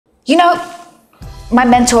You know, my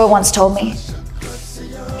mentor once told me,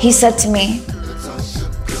 he said to me,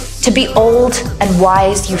 to be old and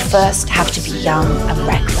wise, you first have to be young and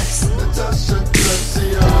reckless.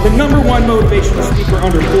 The #1 motivational speaker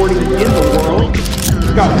under 40 in the world.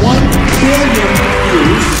 Got 1 billion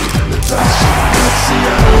views.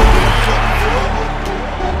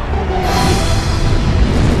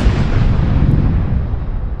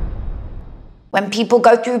 When people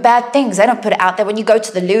go through bad things, they don't put it out there. When you go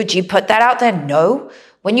to the loo, do you put that out there? No.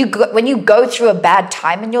 When you go through a bad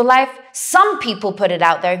time in your life, some people put it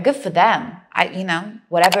out there, and good for them.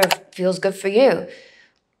 Whatever feels good for you.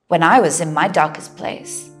 When I was in my darkest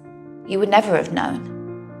place, you would never have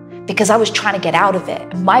known, because I was trying to get out of it.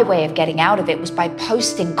 And my way of getting out of it was by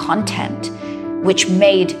posting content which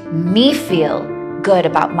made me feel good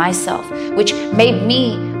about myself, which made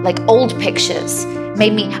me like old pictures.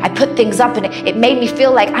 I put things up and it made me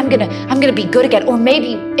feel like I'm gonna be good again. Or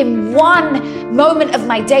maybe in one moment of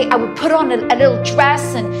my day, I would put on a little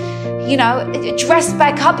dress and, dress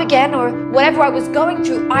back up again, or whatever I was going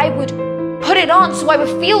through, I would put it on so I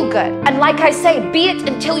would feel good. And like I say, be it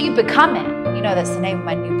until you become it. You know, that's the name of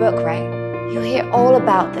my new book, right? You'll hear all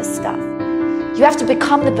about this stuff. You have to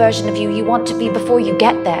become the version of you want to be before you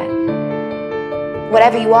get there.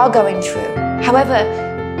 Whatever you are going through, however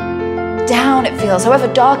down it feels, however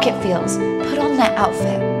dark it feels, put on that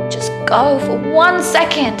outfit. Just go for 1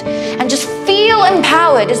 second and just feel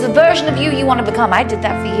empowered as the version of you want to become. I did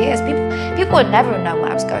that for years. People would never know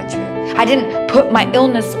what I was going through. I didn't put my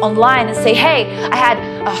illness online and say, hey, I had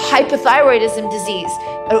a hypothyroidism disease,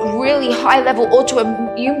 a really high-level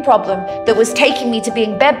autoimmune problem that was taking me to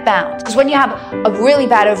being bedbound. Because when you have a really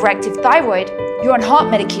bad overactive thyroid, you're on heart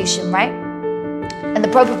medication, right? And the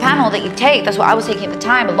Proprapanol that you take, that's what I was taking at the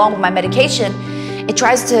time, along with my medication, it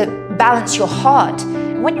tries to balance your heart.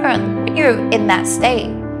 And when you're in that state,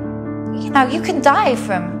 you can die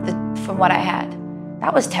from what I had.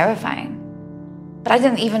 That was terrifying. But I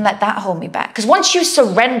didn't even let that hold me back. Because once you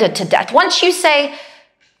surrender to death, once you say,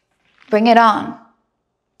 bring it on,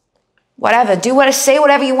 whatever, say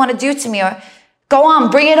whatever you want to do to me, or go on,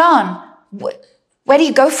 bring it on. Where do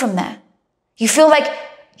you go from there? You feel like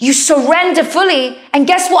you surrender fully, and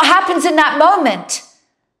guess what happens in that moment?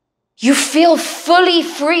 You feel fully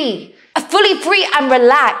free and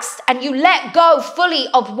relaxed, and you let go fully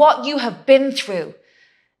of what you have been through,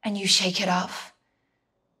 and you shake it off,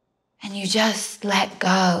 and you just let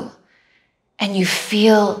go, and you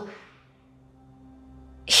feel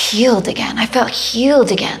healed again. I felt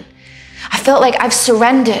healed again. I felt like I've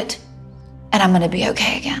surrendered, and I'm going to be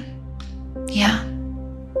okay again. Yeah,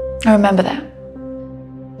 I remember that.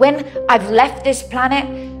 When I've left this planet,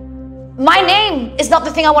 my name is not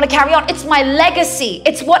the thing I want to carry on. It's my legacy.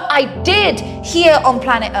 It's what I did here on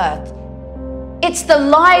planet Earth. It's the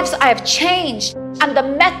lives I have changed and the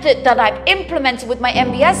method that I've implemented with my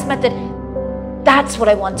MBS method. That's what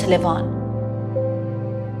I want to live on.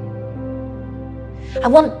 I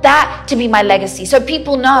want that to be my legacy, so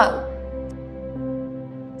people know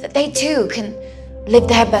that they too can live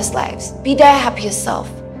their best lives, be their happiest self,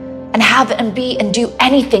 and have and be and do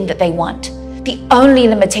anything that they want. The only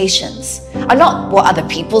limitations are not what other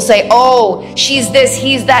people say. Oh, she's this,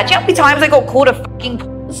 he's that. Do you know how many times I got called a fucking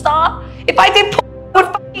porn star? If I did porn, I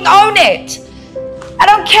would fucking own it. I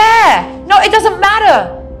don't care. No, it doesn't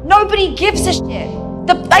matter. Nobody gives a shit.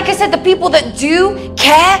 Like I said, the people that do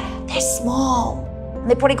care, they're small. And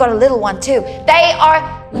they probably got a little one too. They are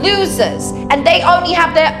losers, and they only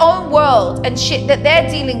have their own world and shit that they're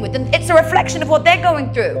dealing with. And it's a reflection of what they're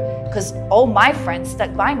going through. Because all my friends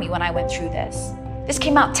stuck by me when I went through this. This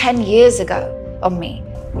came out 10 years ago of me.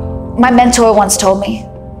 My mentor once told me,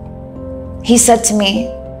 he said to me,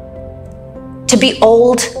 to be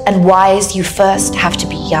old and wise, you first have to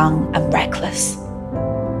be young and reckless.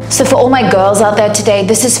 So for all my girls out there today,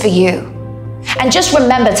 this is for you. And just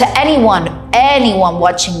remember, to anyone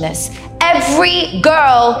watching this, every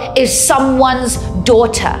girl is someone's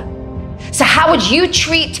daughter. So how would you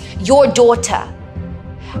treat your daughter?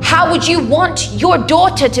 How would you want your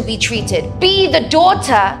daughter to be treated? Be the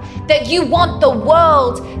daughter that you want the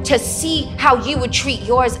world to see how you would treat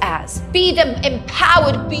yours as. Be the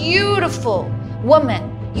empowered, beautiful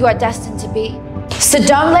woman you are destined to be. So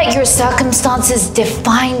don't let your circumstances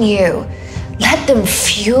define you. Let them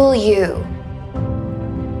fuel you.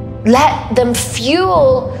 Let them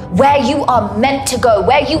fuel where you are meant to go,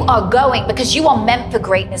 where you are going, because you are meant for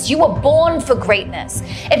greatness. You were born for greatness.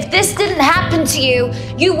 If this didn't happen to you,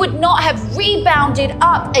 you would not have rebounded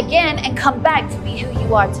up again and come back to be who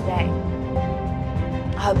you are today.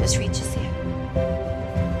 I hope this reaches you.